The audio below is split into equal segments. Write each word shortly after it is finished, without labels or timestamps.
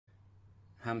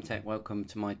Hamtech, welcome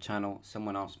to my channel.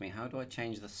 Someone asked me, how do I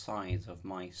change the size of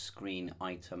my screen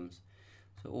items?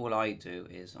 So all I do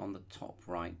is on the top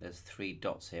right, there's three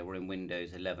dots here. We're in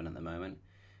Windows 11 at the moment.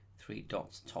 Three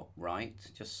dots top right.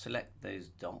 Just select those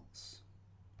dots.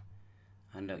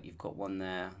 And look, you've got one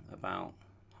there about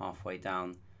halfway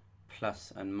down,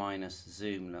 plus and minus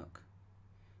zoom, look.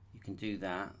 You can do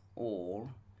that, or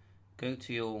go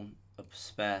to your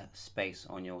spare space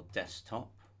on your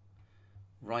desktop.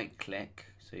 Right click,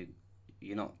 so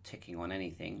you're not ticking on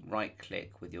anything. Right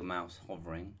click with your mouse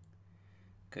hovering.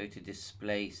 Go to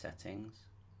display settings.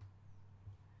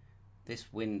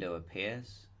 This window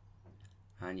appears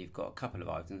and you've got a couple of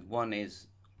items. One is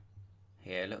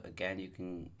here, look again, you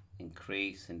can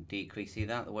increase and decrease. See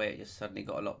that, the way it just suddenly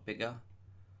got a lot bigger?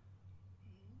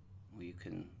 Or you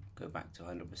can go back to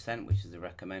 100%, which is the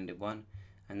recommended one.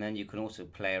 And then you can also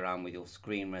play around with your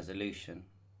screen resolution.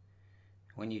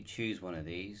 When you choose one of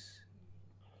these,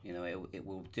 you know, it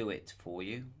will do it for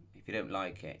you. If you don't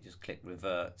like it, just click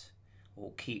revert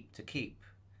or keep to keep.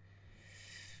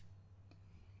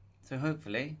 So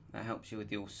hopefully that helps you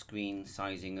with your screen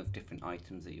sizing of different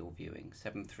items that you're viewing.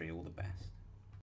 7.3, all the best.